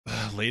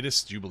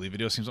Latest Jubilee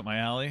video seems up my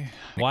alley.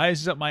 Why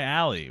is it up my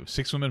alley?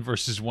 6 women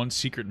versus 1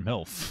 secret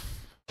MILF.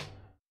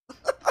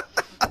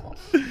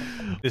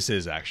 This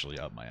is actually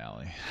up my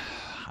alley.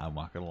 I'm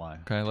not gonna lie.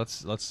 Okay,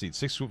 let's see.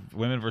 6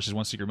 women versus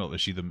 1 secret MILF.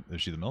 Is she the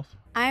MILF?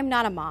 I am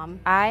not a mom.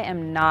 I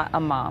am not a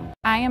mom.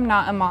 I am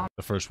not a mom.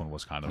 The first one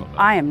was kind of a MILF.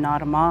 I am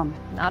not a mom.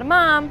 Not a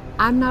mom.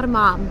 I'm not a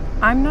mom.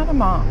 I'm not a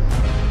mom.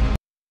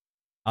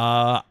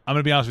 I'm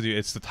gonna be honest with you.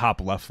 It's the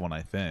top left one,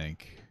 I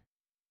think.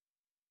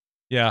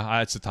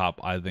 Yeah, it's the top.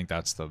 I think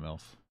that's the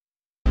MILF.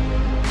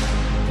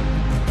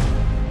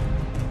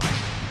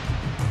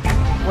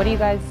 What do you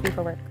guys do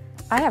for work?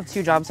 I have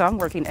 2 jobs, so I'm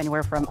working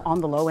anywhere from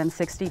on the low end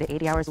 60 to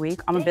 80 hours a week.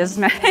 I'm a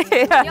businessman.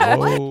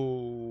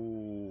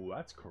 Oh,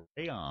 that's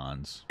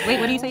crayons. Wait,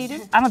 what do you say you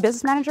do? I'm a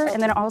business manager and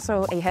then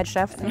also a head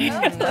chef.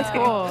 That's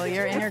cool.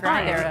 You're in your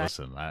grind era.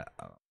 Listen,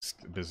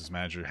 business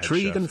manager, head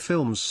Tregan chef.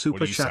 Films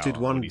super chatted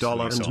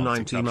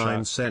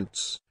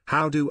 $1.99.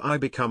 How do I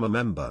become a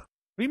member?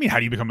 What do you mean, how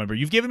do you become a member?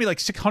 You've given me like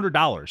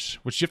 $600,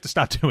 which you have to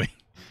stop doing.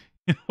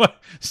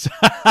 What?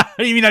 How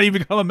do you mean, how do you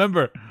become a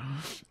member?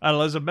 I don't know,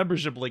 there's a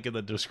membership link in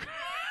the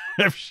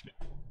description.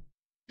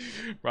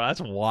 Bro, that's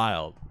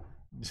wild.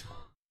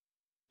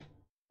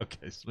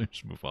 Okay, so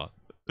let's move on.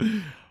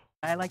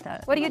 I like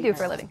that. What do you do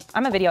for a living?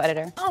 I'm a video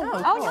editor.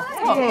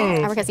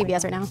 I work at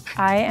CBS right now.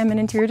 I am an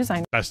interior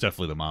designer. That's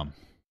definitely the mom.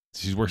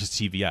 She works at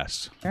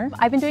TVS.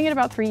 I've been doing it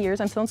about 3 years.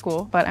 I'm still in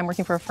school, but I'm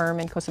working for a firm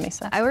in Costa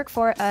Mesa. I work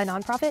for a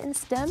nonprofit in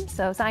STEM,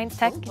 so science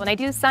tech. When I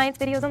do science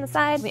videos on the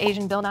side, the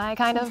Asian Bill Nye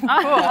kind of. Cool.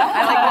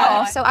 I like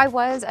that. So I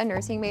was a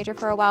nursing major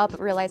for a while,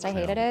 but realized I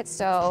hated it.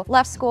 So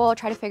left school,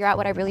 tried to figure out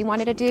what I really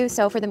wanted to do.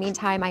 So for the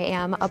meantime, I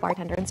am a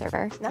bartender and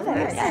server.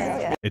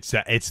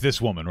 It's this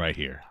woman right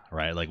here,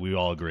 right? Like, we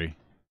all agree.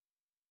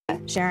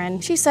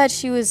 Sharon. She said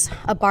she was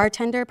a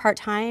bartender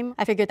part-time.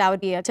 I figured that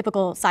would be a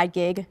typical side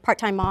gig.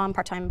 Part-time mom,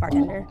 part-time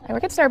bartender. I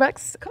work at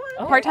Starbucks. Come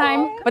on.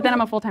 Part-time, but then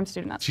I'm a full-time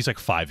student. She's like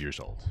 5 years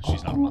old.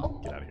 She's not a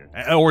mom. Get out of here.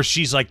 Or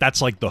she's like,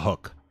 that's like the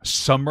hook.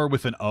 Summer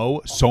with an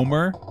O?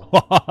 Somer?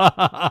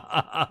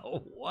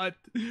 What?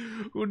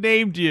 Who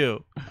named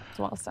you?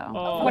 Well, so.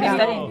 Oh, What are you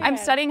no. studying? I'm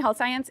studying health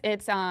science.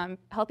 It's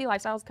healthy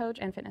lifestyles coach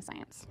and fitness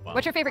science. Wow.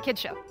 What's your favorite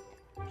kids show?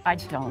 I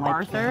don't like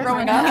Arthur.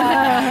 Growing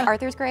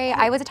Arthur's great.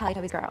 I was a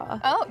Teletubbies girl.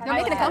 Oh, you're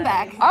making a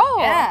comeback. Oh,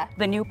 Yeah.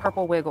 the new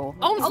Purple Wiggle.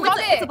 Oh, stop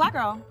it. It's a black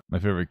girl. My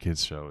favorite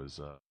kids show is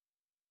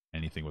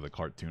anything with a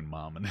cartoon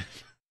mom and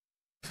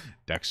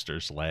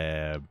Dexter's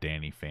Lab,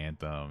 Danny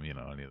Phantom, you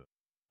know, any of the...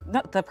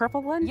 No, the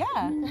purple one?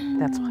 Yeah.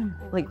 That's one.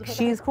 Like,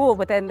 she's cool,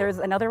 but then there's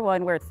another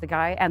one where it's the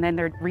guy, and then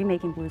they're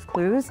remaking Blue's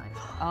Clues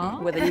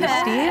with a new Steve.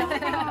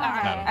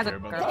 I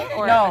don't care about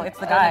that. No, it's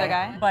the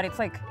guy, but it's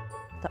like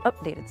the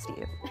updated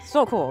Steve.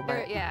 So cool.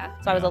 But Yeah.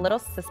 So I was a little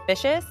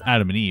suspicious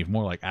Adam and Eve,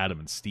 more like Adam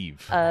and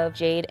Steve. of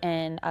Jade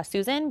and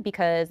Susan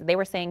because they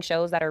were saying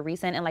shows that are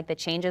recent and like the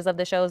changes of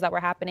the shows that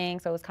were happening.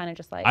 So it was kind of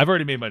just like, I've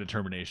already made my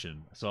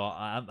determination, so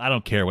I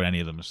don't care what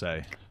any of them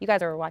say. you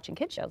guys are watching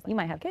kid shows. You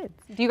might have kids.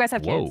 Do you guys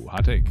have kids? Whoa,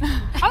 hot take.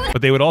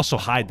 But they would also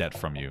hide that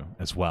from you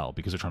as well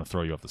because they're trying to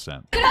throw you off the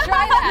scent. Try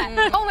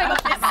that. Oh my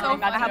gosh, that's so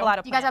I have a lot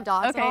of. You guys have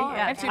dogs? Okay, at all?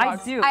 yeah. I have 2 I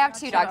dogs. do. I have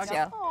 2 dogs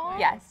too.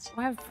 Yes.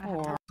 I have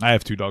 4. I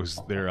have 2 dogs.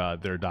 They're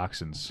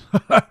dachshunds.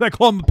 I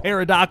call them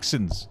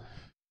paradoxins. It's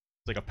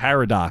like a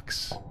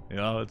paradox. You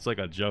know, it's like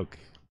a joke.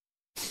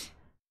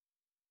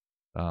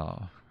 Oh.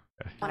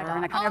 Okay. And I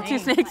kind of have 2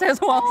 snakes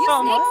as well.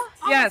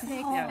 Yes.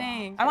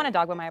 Yeah. I want a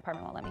dog, but my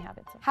apartment won't let me have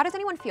it. So. How does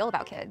anyone feel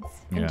about kids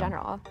in Yeah.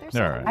 general?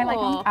 They're all right. I like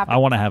them after I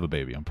want to have a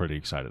baby. I'm pretty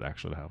excited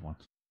actually to have one.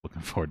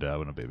 Looking forward to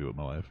having a baby with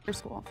my wife.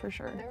 school, for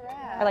sure.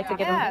 I like to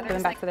give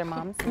them back to their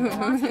moms. But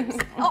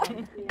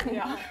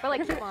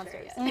like cute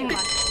monsters.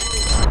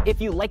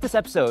 If you like this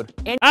episode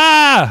and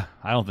I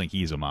don't think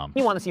he's a mom.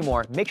 you want to see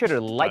more, make sure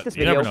to like this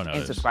You never video know and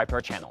nowadays. subscribe to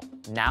our channel.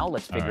 Now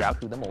let's figure right. out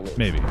who the mole is.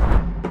 Maybe.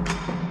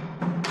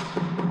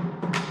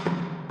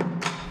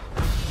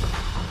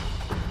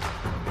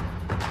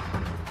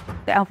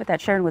 The outfit that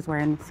Sharon was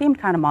wearing seemed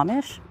kind of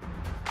momish.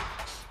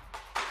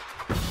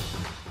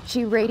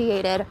 She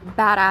radiated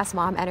badass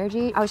mom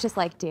energy. I was just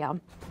like,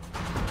 damn.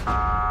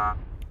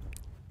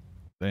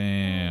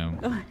 Damn.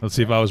 Let's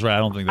see if I was right. I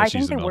don't think that I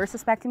she's think they enough. were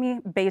suspecting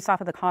me based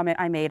off of the comment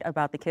I made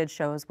about the kids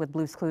shows with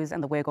Blue's Clues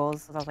and the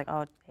Wiggles. I was like,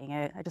 oh, dang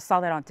it. I just saw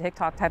that on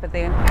TikTok type of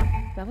thing.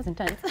 That was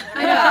intense. All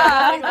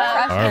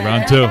right,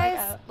 round 2.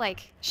 Guys,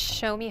 like,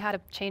 show me how to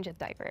change a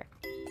diaper.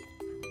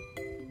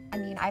 I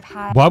mean, I've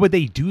had Why would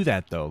they do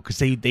that though? Because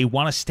they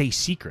want to stay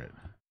secret.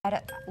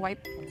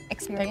 Wipe.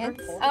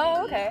 experience.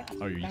 Oh, okay.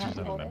 Oh, you just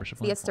have a membership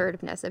on The it?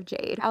 assertiveness of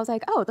Jade. I was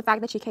like, oh, the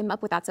fact that she came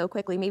up with that so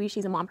quickly, maybe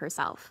she's a mom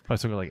herself. Probably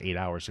took her like 8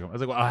 hours to go. I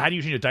was like, well, how do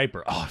you change a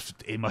diaper? Oh,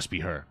 it must be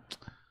her.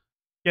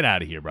 Get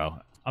out of here, bro.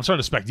 I'm starting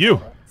to suspect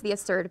you. It's the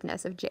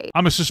assertiveness of Jade.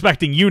 I'm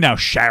suspecting you now,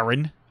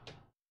 Sharon.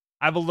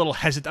 I have a little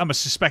I'm a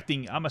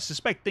suspecting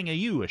of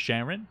you,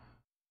 Sharon.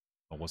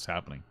 Oh, what's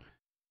happening?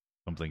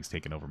 Something's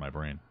taking over my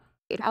brain.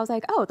 I was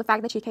like, oh, the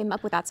fact that she came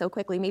up with that so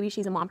quickly, maybe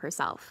she's a mom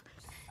herself.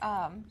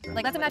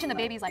 Like, let's imagine the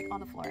baby's like on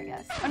the floor, I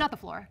guess. Or not the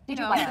floor. Did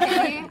you like the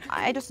baby?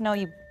 I just know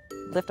you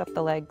lift up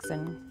the legs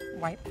and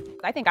wipe.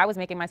 I think I was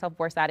making myself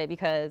worse at it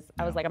because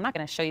I was like, I'm not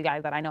going to show you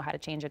guys that I know how to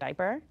change a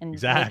diaper and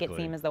make it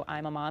seem as though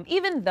I'm a mom,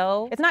 even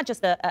though it's not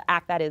just an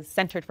act that is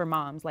centered for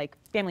moms, like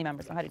family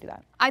members know how to do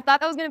that. I thought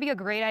that was going to be a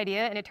great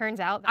idea, and it turns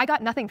out I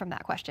got nothing from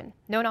that question.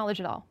 No knowledge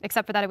at all,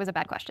 except for that it was a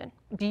bad question.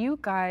 Do you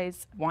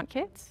guys want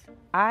kids?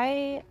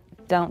 I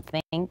don't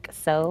think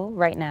so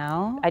right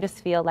now. I just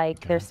feel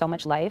like there's so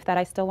much life that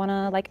I still want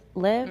to like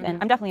live,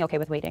 and I'm definitely okay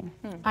with waiting.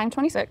 I'm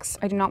 26.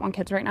 I do not want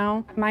kids right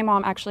now. My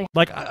mom actually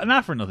Like,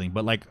 not for nothing,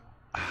 but like,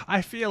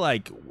 I feel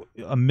like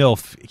a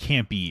MILF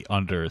can't be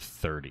under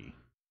 30.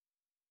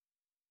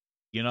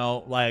 You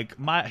know, like,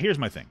 here's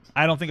my thing.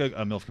 I don't think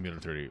a MILF can be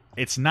under 30.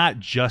 It's not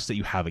just that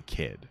you have a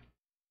kid.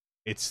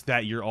 It's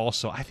that you're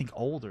also, I think,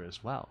 older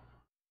as well.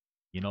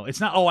 You know, it's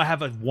not, oh, I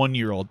have a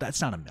 1-year-old.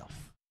 That's not a MILF.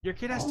 Your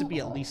kid has to be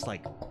at least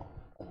like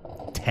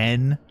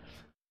 10.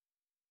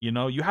 You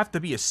know, you have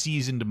to be a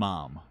seasoned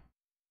mom.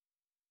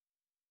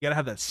 You gotta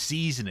have that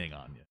seasoning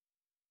on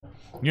you.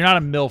 You're not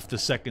a MILF the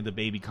second the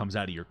baby comes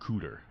out of your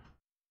cooter.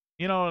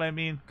 You know what I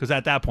mean? Because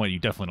at that point, you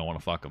definitely don't want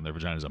to fuck them. Their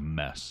vagina's a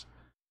mess.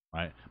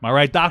 Right? Am I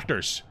right,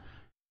 doctors?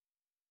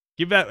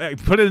 Give that,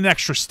 put in an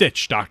extra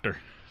stitch, doctor.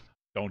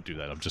 Don't do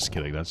that. I'm just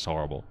kidding. That's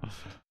horrible.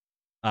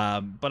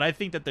 But I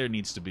think that there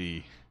needs to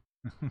be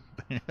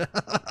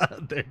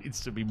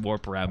more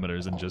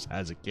parameters than just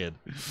as a kid.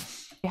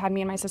 had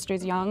me and my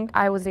sisters young.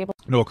 I was able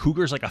No, a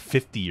cougar's like a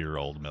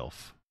 50-year-old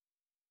MILF.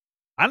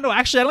 I don't know.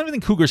 Actually, I don't even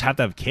think cougars have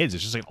to have kids.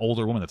 It's just like an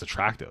older woman that's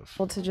attractive.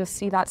 to just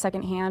see that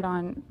secondhand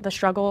on the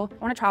struggle. I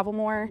want to travel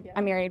more.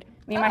 I'm married.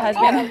 Me and my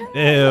husband.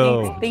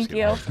 Ew. Thank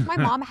you. My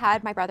mom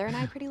had my brother and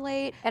I pretty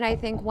late, and I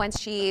think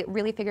once she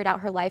really figured out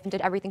her life and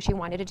did everything she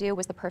wanted to do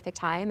was the perfect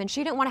time. And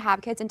she didn't want to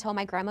have kids until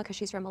my grandma, because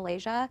she's from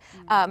Malaysia.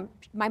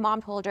 My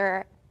mom told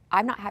her,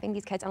 I'm not having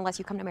these kids unless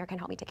you come to America and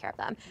help me take care of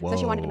them. So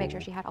she wanted to make sure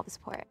she had all the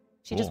support.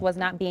 She just was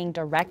not being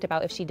direct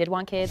about if she did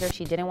want kids or if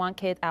she didn't want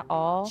kids at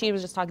all. She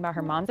was just talking about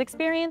her mom's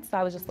experience, so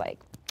I was just like,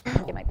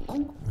 it might be. So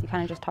you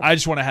kind of just talk. I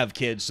just want to have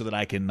kids so that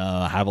I can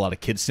have a lot of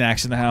kid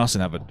snacks in the house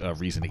and have a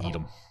reason to eat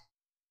them.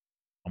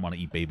 I want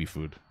to eat baby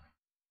food.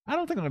 I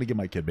don't think I'm going to give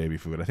my kid baby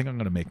food. I think I'm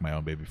going to make my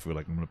own baby food.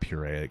 Like, I'm going to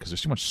puree it because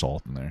there's too much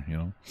salt in there, you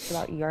know?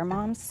 About your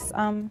mom's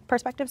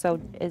perspective.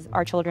 So is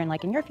our children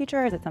like in your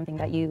future? Is it something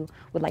that you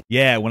would like?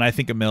 Yeah, when I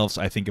think of MILFs,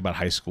 I think about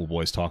high school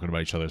boys talking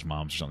about each other's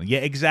moms or something. Yeah,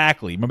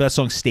 exactly. Remember that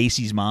song,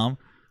 Stacy's Mom?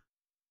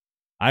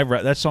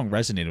 That song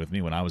resonated with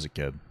me when I was a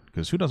kid.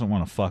 Because who doesn't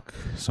want to fuck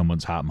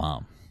someone's hot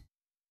mom?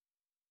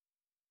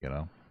 You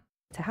know?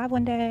 To have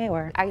one day,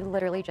 or I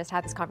literally just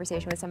had this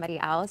conversation with somebody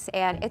else,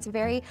 and it's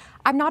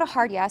I'm not a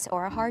hard yes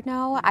or a hard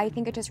no. I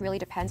think it just really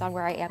depends on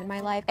where I am in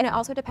my life, and it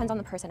also depends on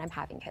the person I'm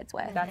having kids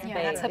with. that's big.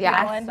 that's a big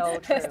Yeah. one. So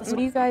true. What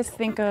do you guys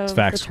think of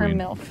Facts, the term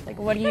queen. MILF? Like,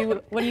 what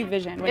do you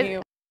vision when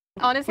you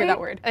Honestly, hear that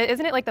word?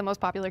 Isn't it like the most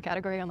popular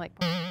category on like?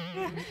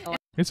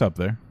 It's up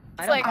there.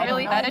 It's like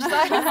really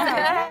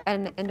fetishized.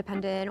 An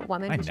independent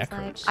woman My who's just neck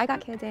like, hurts. I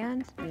got kids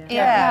and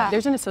Yeah.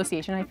 There's an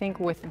association, I think,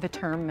 with the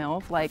term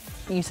MILF. Like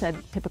you said,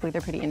 typically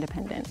they're pretty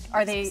independent.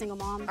 Are they Single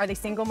mom. Are they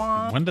single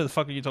mom? When the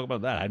fuck are you talking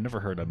about that? I've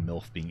never heard of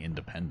MILF being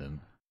independent.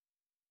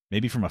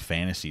 Maybe from a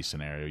fantasy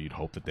scenario, you'd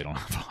hope that they don't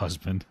have a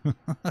husband.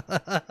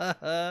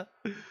 But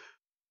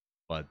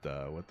what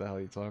the hell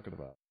are you talking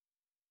about?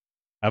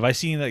 Have I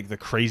seen like the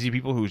crazy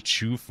people who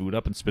chew food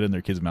up and spit in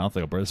their kid's mouth?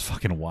 Like, bro, it's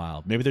fucking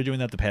wild. Maybe they're doing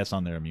that to pass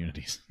on their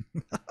immunities.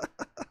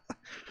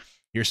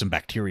 Here's some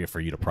bacteria for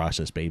you to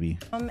process, baby.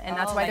 And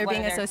that's why they're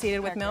being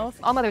associated with MILF.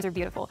 All mothers are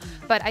beautiful,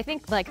 but I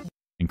think like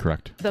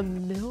Incorrect. the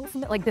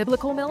MILF, like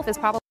biblical MILF, is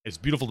probably It's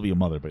beautiful to be a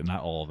mother, but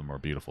not all of them are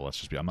beautiful. Let's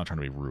just be. I'm not trying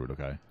to be rude,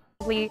 okay?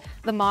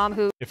 the mom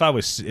who If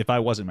I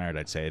wasn't married,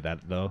 I'd say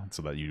that though,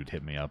 so that you'd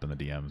hit me up in the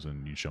DMs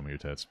and you'd show me your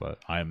tits. But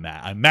I'm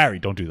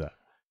married. Don't do that.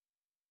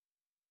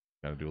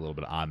 Gotta do a little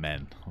bit of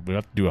amen. We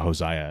have to do a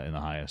Hosanna in the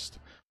highest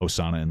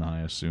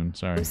soon.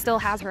 Sorry. still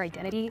has her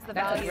identity.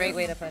 That's a great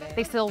way to put it.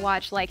 They still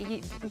watch like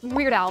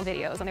Weird Al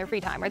videos on their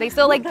free time, or they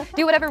still like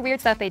do whatever weird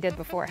stuff they did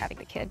before having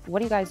the kid. What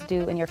do you guys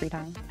do in your free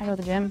time? I go to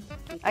the gym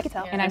I could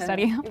tell. and I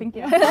study. Thank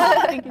you.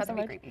 Thank you so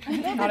much.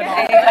 Not at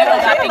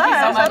all. Thank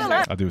you so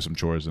much. I'll do some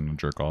chores and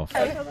jerk off.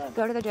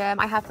 go to the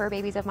gym. I have fur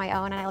babies of my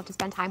own, and I love to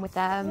spend time with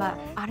them.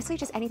 Honestly,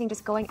 just anything,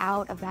 just going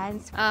out,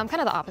 events. Kind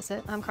of the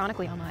opposite. I'm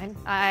chronically online.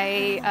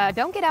 I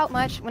don't get out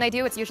much. When I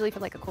do, it's usually for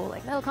like a cool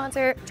like metal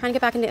concert. Trying to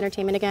get back into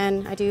entertainment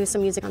again. I do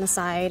some music on the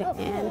side,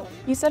 and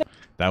You said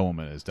That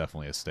woman is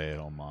definitely a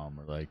stay-at-home mom,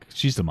 or like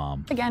she's the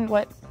mom. again,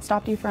 what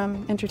stopped you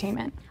from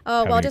entertainment?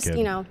 oh well, Having a just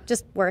kid.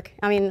 just work.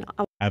 I mean,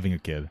 Having a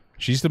kid.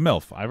 She's the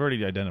MILF. I've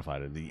already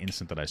identified it the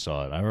instant that I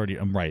saw it.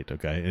 I'm right,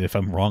 okay? And if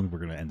I'm wrong, we're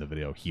gonna end the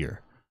video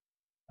here.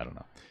 I don't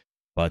know.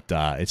 But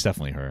it's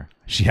definitely her.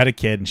 She had a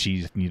kid and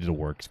she needed to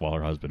work while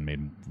her husband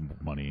made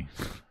money.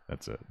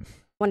 That's it.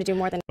 want to do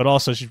more than But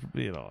also, she's,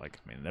 you know, like,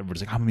 I mean,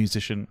 everybody's like, I'm a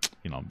musician.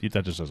 You know,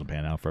 that just doesn't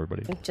pan out for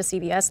everybody. just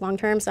CVS long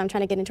term. So I'm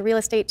trying to get into real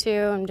estate too.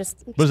 I'm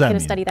just does that going to mean?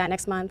 study that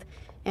next month,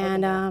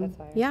 and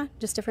yeah,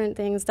 just different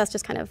things. That's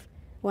just kind of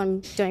what I'm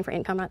doing for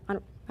income. I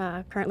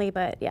currently,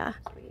 but yeah.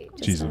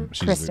 Kristen.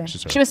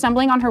 she's her. She was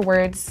stumbling on her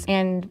words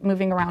and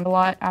moving around a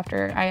lot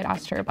after I had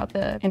asked her about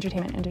the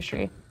entertainment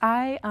industry.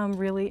 I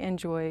really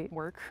enjoy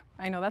work.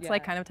 I know that's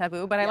like kind of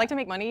taboo, but I like to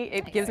make money.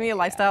 It gives me a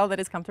lifestyle that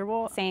is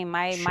comfortable. Same.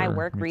 My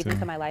work breathes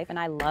into my life, and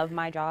I love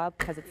my job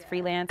because it's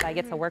freelance. I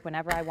get to work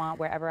whenever I want,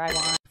 wherever I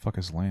want. Fuck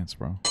is Lance,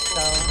 bro?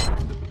 So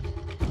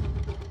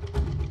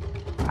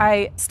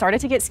I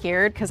started to get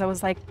scared because I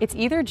was like, it's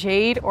either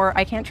Jade or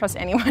I can't trust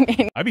anyone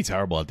in. I'd be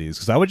terrible at these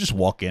because I would just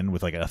walk in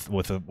with like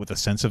with a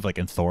sense of like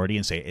authority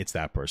and say it's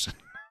that person.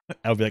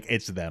 I would be like,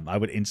 it's them. I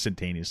would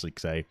instantaneously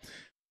say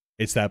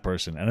it's that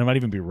person, and it might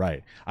even be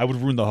right. I would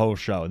ruin the whole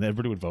show, and then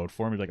everybody would vote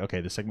for me. Like,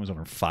 okay, this segment was over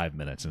in 5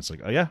 minutes, and it's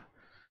like, oh yeah,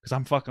 because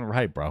I'm fucking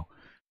right, bro.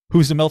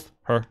 Who's the MILF?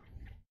 Her.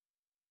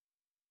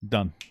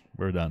 Done.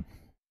 We're done.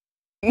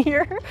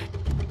 Here.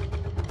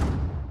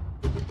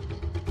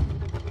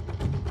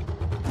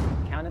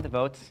 Counted the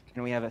votes,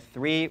 and we have a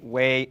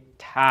 3-way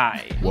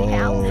tie.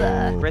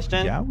 Whoa.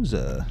 Kristen,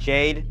 Yowza.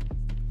 Jade,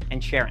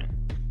 and Sharon.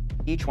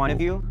 Each one of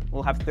you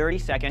will have 30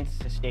 seconds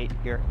to state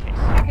your case.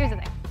 Here's the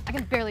thing. I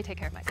can barely take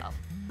care of myself.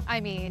 I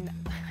mean,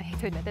 I hate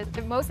to admit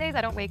this, most days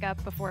I don't wake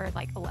up before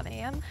like 11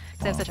 a.m.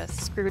 because I have such a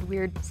screwed,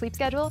 weird sleep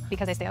schedule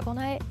because I stay up all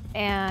night,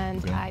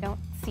 and I don't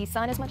see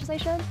sun as much as I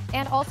should.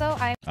 And also,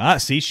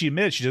 See, she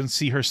admitted she doesn't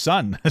see her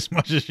son as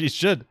much as she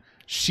should.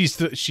 She's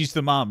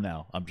the mom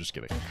now. I'm just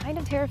kidding. I'm kind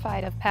of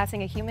terrified of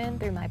passing a human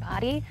through my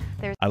body.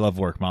 I love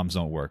work. Moms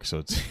don't work, so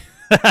it's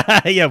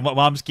yeah.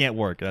 Moms can't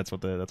work. That's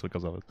what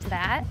goes on with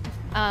that.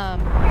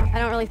 I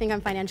don't really think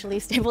I'm financially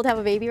stable to have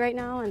a baby right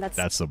now, and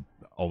that's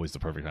always the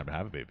perfect time to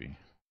have a baby.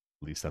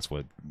 At least that's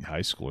what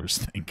high schoolers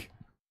think.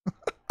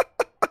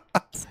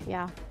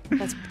 yeah,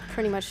 that's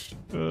pretty much.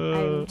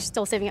 I'm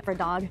still saving up for a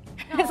dog.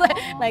 It's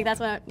like that's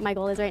what my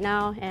goal is right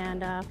now,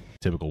 and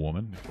typical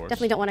woman, of course.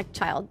 Definitely don't want a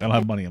child. I don't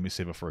have money. Let me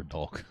save it for a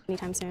dog.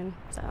 Anytime soon.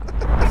 So.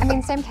 I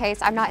mean, same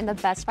case. I'm not in the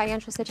best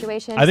financial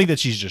situation. I think that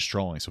she's just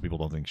trolling, so people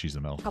don't think she's the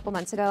MILF. A couple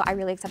months ago, I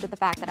really accepted the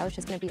fact that I was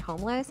just going to be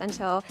homeless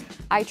until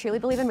I truly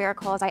believe in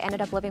miracles. I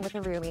ended up living with a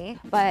roomie,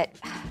 but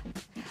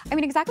I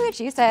mean, exactly what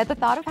she said. The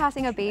thought of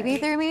passing a baby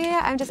through me,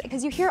 I'm just,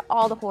 because you hear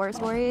all the horror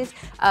stories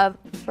of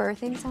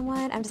birthing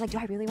someone, I'm just like, do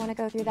I really want to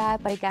go through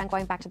that? But again,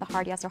 going back to the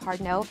hard yes or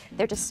hard no,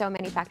 there are just so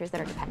many factors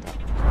that are dependent.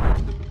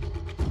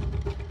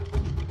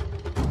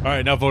 All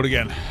right, now vote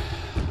again.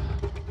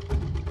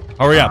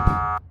 Hurry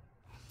up.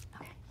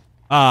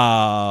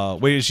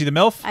 Wait, is she the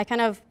MILF? I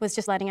kind of was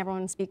just letting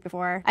everyone speak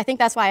before. I think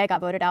that's why I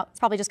got voted out. It's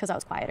probably just because I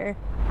was quieter.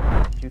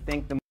 Do you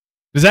think the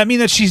Does that mean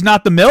that she's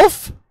not the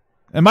MILF?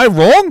 Am I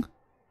wrong?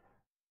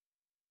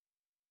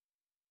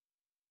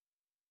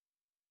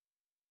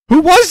 Who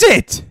was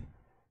it?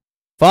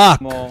 Fuck.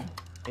 mole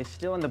is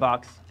still in the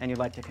box and you'd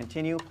like to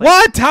continue playing?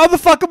 What? How the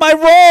fuck am I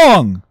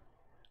wrong?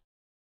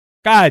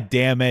 God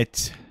damn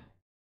it.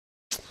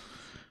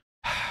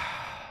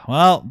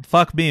 Well,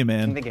 fuck me,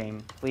 man. The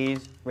game,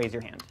 please raise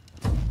your hand.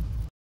 All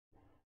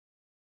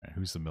right,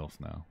 who's the MILF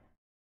now?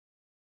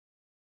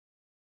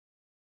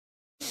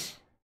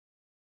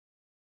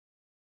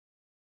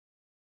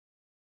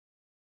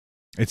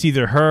 It's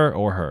either her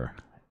or her.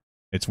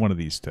 It's one of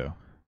these two.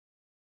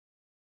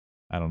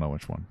 I don't know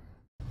which one.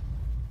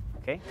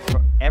 Okay,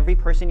 for every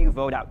person you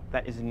vote out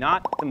that is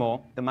not the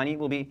mole, the money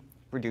will be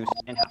reduced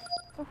in half.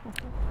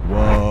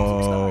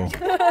 Whoa.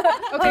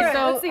 Okay,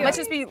 so let's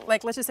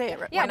just say it.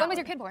 Yeah, when was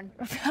your kid born?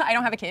 I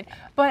don't have a kid,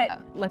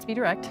 but let's be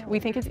direct. We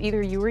think it's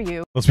either you or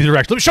you. Let's be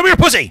direct. Show me your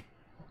pussy.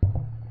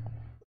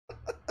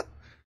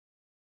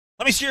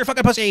 Let me see your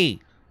fucking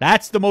pussy.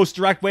 That's the most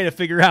direct way to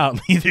figure out.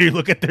 Either you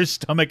look at their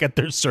stomach at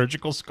their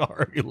surgical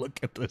scar, or you look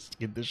at the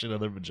condition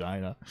of their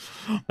vagina.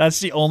 That's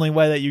the only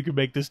way that you can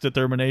make this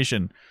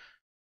determination.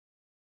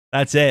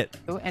 That's it.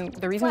 And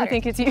the reason we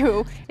think it's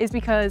you is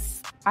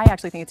because I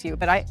actually think it's you,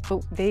 but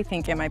they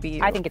think it might be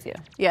you. I think it's you.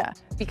 Yeah,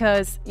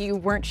 because you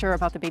weren't sure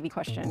about the baby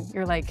question.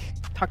 You're like,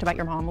 talked about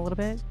your mom a little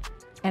bit.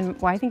 And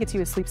why I think it's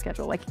you is sleep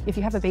schedule. Like, if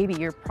you have a baby,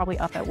 you're probably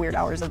up at weird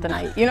hours of the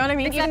night. You know what I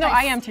mean? Even though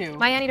I am too.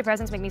 My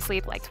antidepressants make me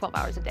sleep like 12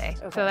 hours a day.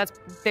 Okay. So that's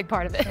a big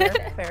part of it.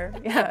 Fair.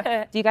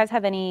 Yeah. Do you guys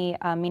have any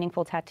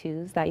meaningful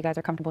tattoos that you guys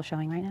are comfortable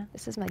showing right now?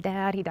 This is my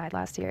dad. He died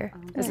last year.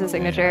 This is his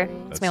signature.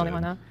 It's my only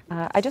one though.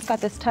 I just got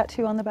this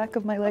tattoo on the back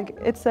of my leg.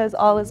 It says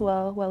all is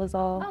well, well is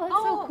all. Oh,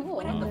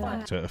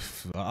 that's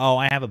so cool. Oh,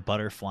 I have a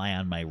butterfly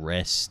on my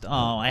wrist.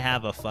 Oh, I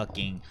have a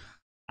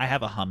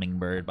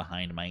hummingbird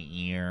behind my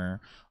ear.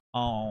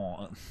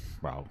 Oh,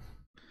 bro.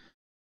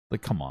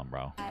 Like, come on,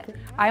 bro.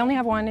 I only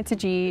have one. It's a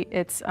G.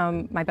 It's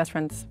my best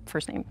friend's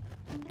first name,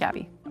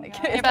 Gabby.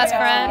 Your best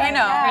friend? I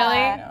know.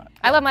 Really?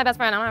 I love my best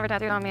friend. I don't have her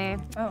tattooed on me.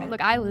 Oh. Look,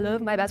 I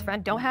love my best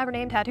friend. Don't have her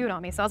name tattooed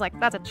on me. So I was like,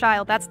 that's a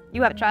child.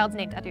 You have a child's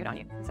name tattooed on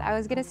you. So I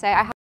was gonna say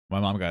my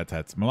mom got a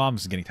tattoo. My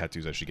mom's getting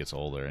tattoos as she gets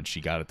older, and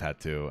she got a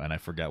tattoo, and I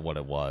forget what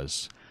it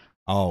was.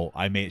 Oh,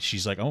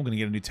 she's like, oh, I'm gonna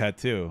get a new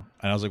tattoo,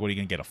 and I was like, what are you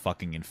gonna get? A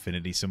fucking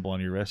infinity symbol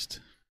on your wrist?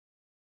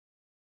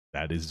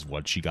 That is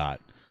what she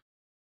got,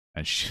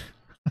 and she.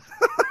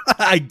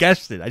 I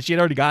guessed it. She had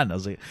already gotten it. I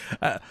was like,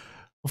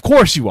 of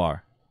course you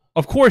are.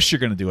 Of course you're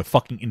going to do a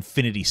fucking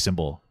infinity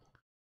symbol.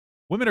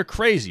 Women are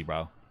crazy,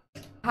 bro.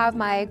 Have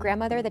my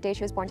grandmother the day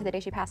she was born to the day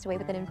she passed away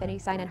with an infinity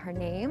sign in her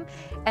name.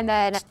 And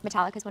then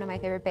Metallica is one of my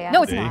favorite bands.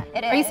 No, it's not.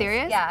 It Are you is,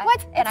 serious? Yeah.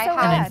 What? And I so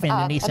have rad.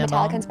 a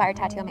Metallica-inspired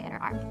tattoo on my inner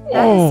arm.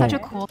 That is such a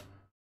cool.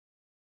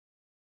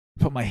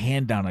 Put my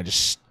hand down. I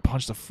just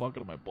punched the fuck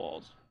out of my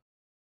balls.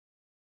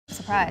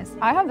 Surprise.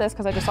 I have this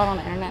because I just saw it on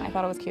the internet and I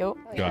thought it was cute.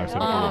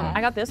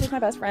 I got this with my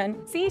best friend.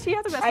 See, she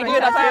has a best friend. I do.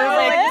 That's why I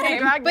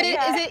was like, But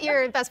is it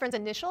your best friend's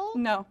initial?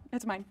 no,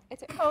 it's mine.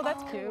 Oh,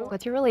 that's cute.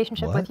 What's your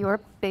relationship with your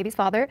baby's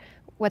father?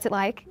 What's it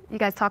like? You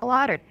guys talk a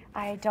lot, or?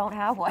 I don't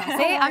have one. See,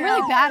 I'm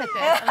really bad at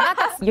this. I'm not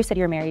that. You said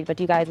you're married, but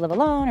do you guys live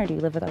alone or do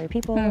you live with other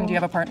people? Do you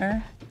have a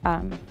partner?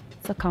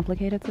 It's a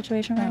complicated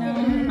situation right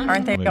now.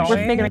 Aren't they?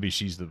 Maybe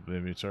she's the.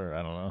 Maybe it's her.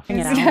 I don't know. You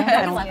know,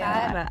 I don't like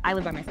that, but I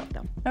live by myself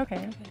though.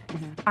 Okay.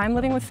 I'm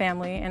living with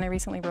family, and I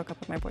recently broke up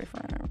with my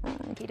boyfriend.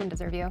 He didn't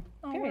deserve you.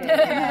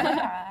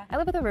 I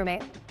live with a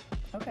roommate.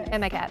 Okay. And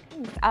my cat.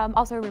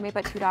 Also a roommate,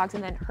 but 2 dogs,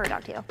 and then her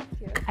dog too.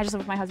 I just live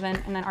with my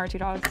husband and then our 2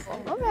 dogs.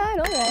 All right,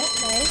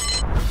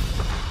 nice.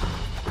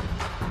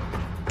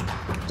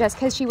 Just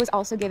because she was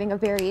also giving a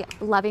very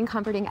loving,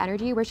 comforting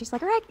energy where she's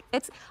like, all right,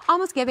 it's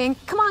almost giving,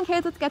 come on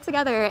kids, let's get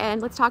together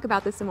and let's talk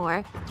about this some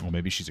more. Well,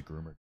 maybe she's a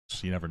groomer.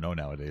 So you never know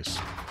nowadays.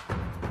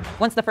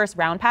 Once the first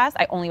round passed,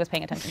 I only was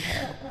paying attention to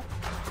her.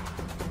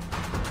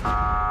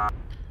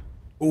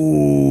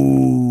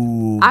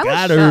 Ooh, I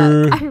got was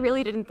her. shook. I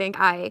really didn't think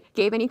I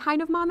gave any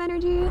kind of mom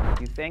energy.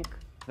 If you think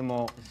the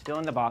mole is still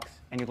in the box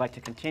and you'd like to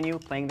continue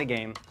playing the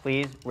game,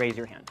 please raise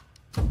your hand.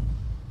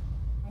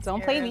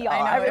 Don't play me, y'all.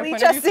 I I know, really if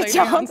just one of you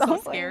play me, I'm so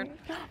don't scared.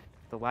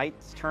 The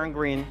lights turn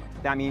green.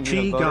 That means you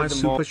Chi have Guy voted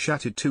the mole. super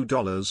chatted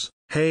 $2.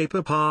 Hey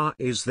Papa,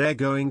 is there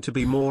going to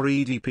be more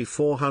EDP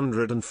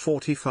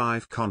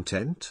 445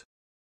 content?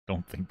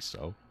 Don't think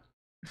so.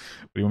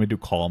 What do you want me to do?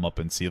 Call him up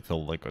and see if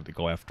he'll like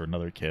go after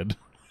another kid?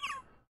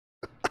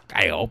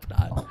 I hope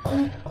not.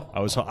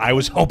 I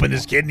was hoping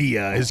his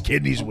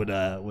kidneys would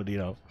you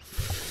know.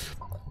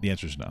 The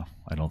answer is no.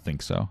 I don't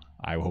think so.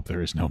 I hope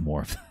there is no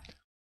more of that.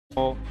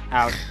 Mole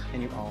out,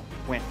 and you all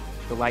win.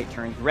 The light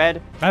turns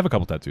red. I have a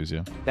couple tattoos,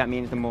 yeah. That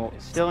means the mole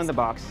is still in the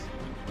box,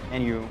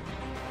 and you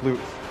lose.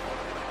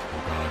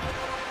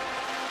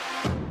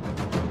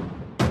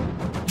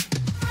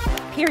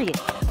 Period.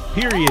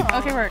 Period.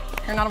 Okay, work.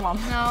 You're not a mom.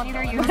 No, neither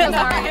are you. I'm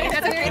sorry.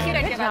 That's a very cute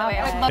idea, by the way.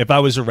 I would love If I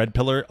was a red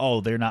pillar,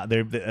 they're not.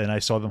 And I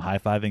saw them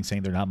high-fiving,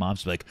 saying they're not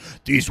moms. Like,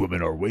 these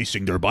women are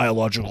wasting their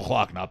biological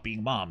clock, not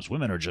being moms.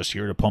 Women are just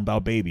here to pump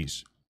out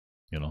babies.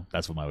 You know,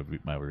 that's what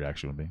my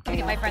reaction would be. to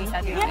get my friend's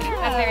tattoo.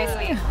 That's very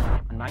sweet.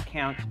 On my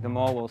count, the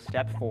mole will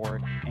step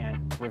forward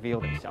and reveal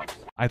themselves.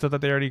 I thought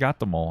that they already got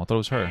the mole. I thought it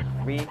was her.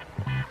 3,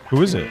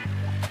 Who is it?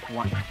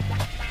 1.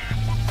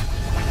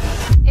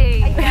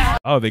 Hey.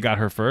 Oh, they got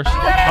her first?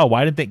 Oh,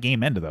 why did that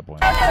game end at that point?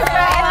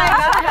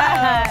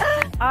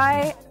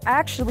 I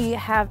actually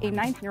have a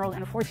 19-year-old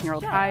and a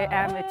 14-year-old.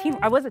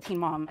 I was a teen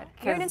mom.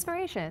 You're an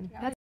inspiration.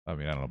 I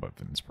mean, I don't know about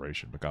the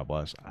inspiration, but God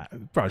bless.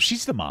 Bro,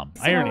 she's the mom.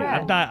 I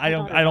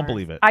don't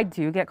believe it. I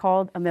do get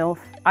called a Milf.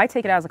 I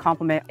take it as a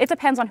compliment. It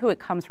depends on who it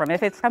comes from.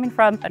 If it's coming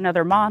from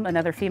another mom,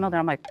 another female,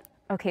 then I'm like,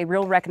 okay,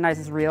 real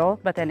recognizes real.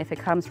 But then if it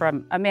comes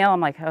from a male,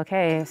 I'm like,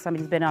 okay,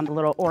 somebody's been on the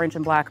little orange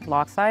and black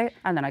block site,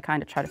 and then I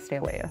kind of try to stay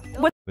away.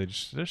 They're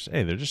just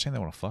saying they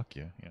want to fuck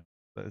you. Yeah.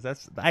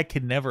 I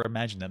could never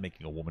imagine that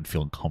making a woman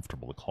feel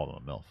uncomfortable to call them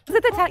a MILF. Is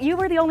it you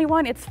were the only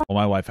one? It's Well,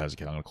 my wife has a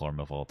kid. I'm gonna call her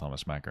MILF all the time. I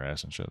smack her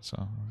ass and shit. So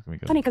it's gonna be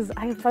good. funny because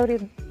I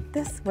voted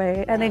this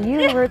way, and then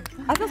you were.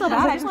 I feel so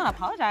bad. I just want to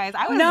apologize.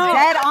 I was No.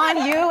 dead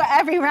on you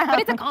every round. But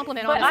it's a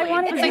compliment, But honestly. I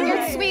wanted it's to- like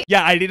you're sweet.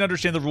 Yeah, I didn't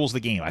understand the rules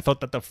of the game. I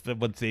thought that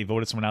when they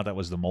voted someone out, that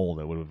was the mole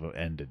that would have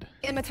ended.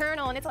 And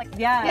maternal, and it's like,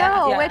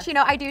 No, which, you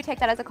know, I do take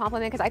that as a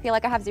compliment because I feel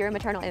like I have zero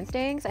maternal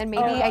instincts, and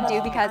maybe I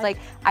do because, like,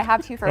 I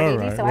have 2 fur All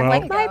babies, right, so well. I'm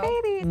like, my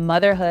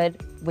baby.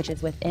 Motherhood, which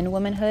is within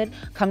womanhood,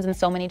 comes in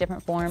so many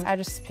different forms. I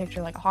just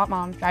picture like a hot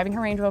mom driving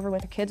her Range Rover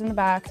with her kids in the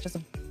back, just a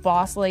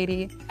boss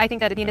lady. I think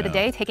that at the end of the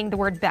day, taking the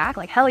word back,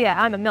 like, hell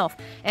yeah, I'm a MILF.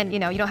 And, you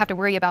know, you don't have to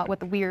worry about what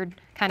the weird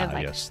kind of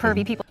Yes,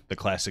 pervy people The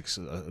classic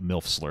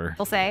MILF slur.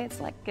 will say. It's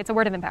like, it's a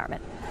word of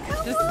empowerment.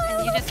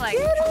 And you just like,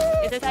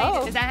 is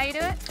that how you do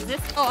it? Is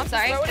this, oh, I'm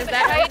sorry. Is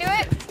that how you do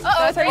it?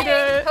 Uh-oh, That's how you do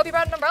it. Hope you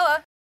brought an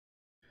umbrella.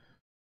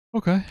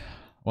 Okay.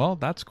 Well,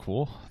 that's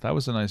cool. That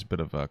was a nice bit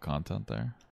of content there.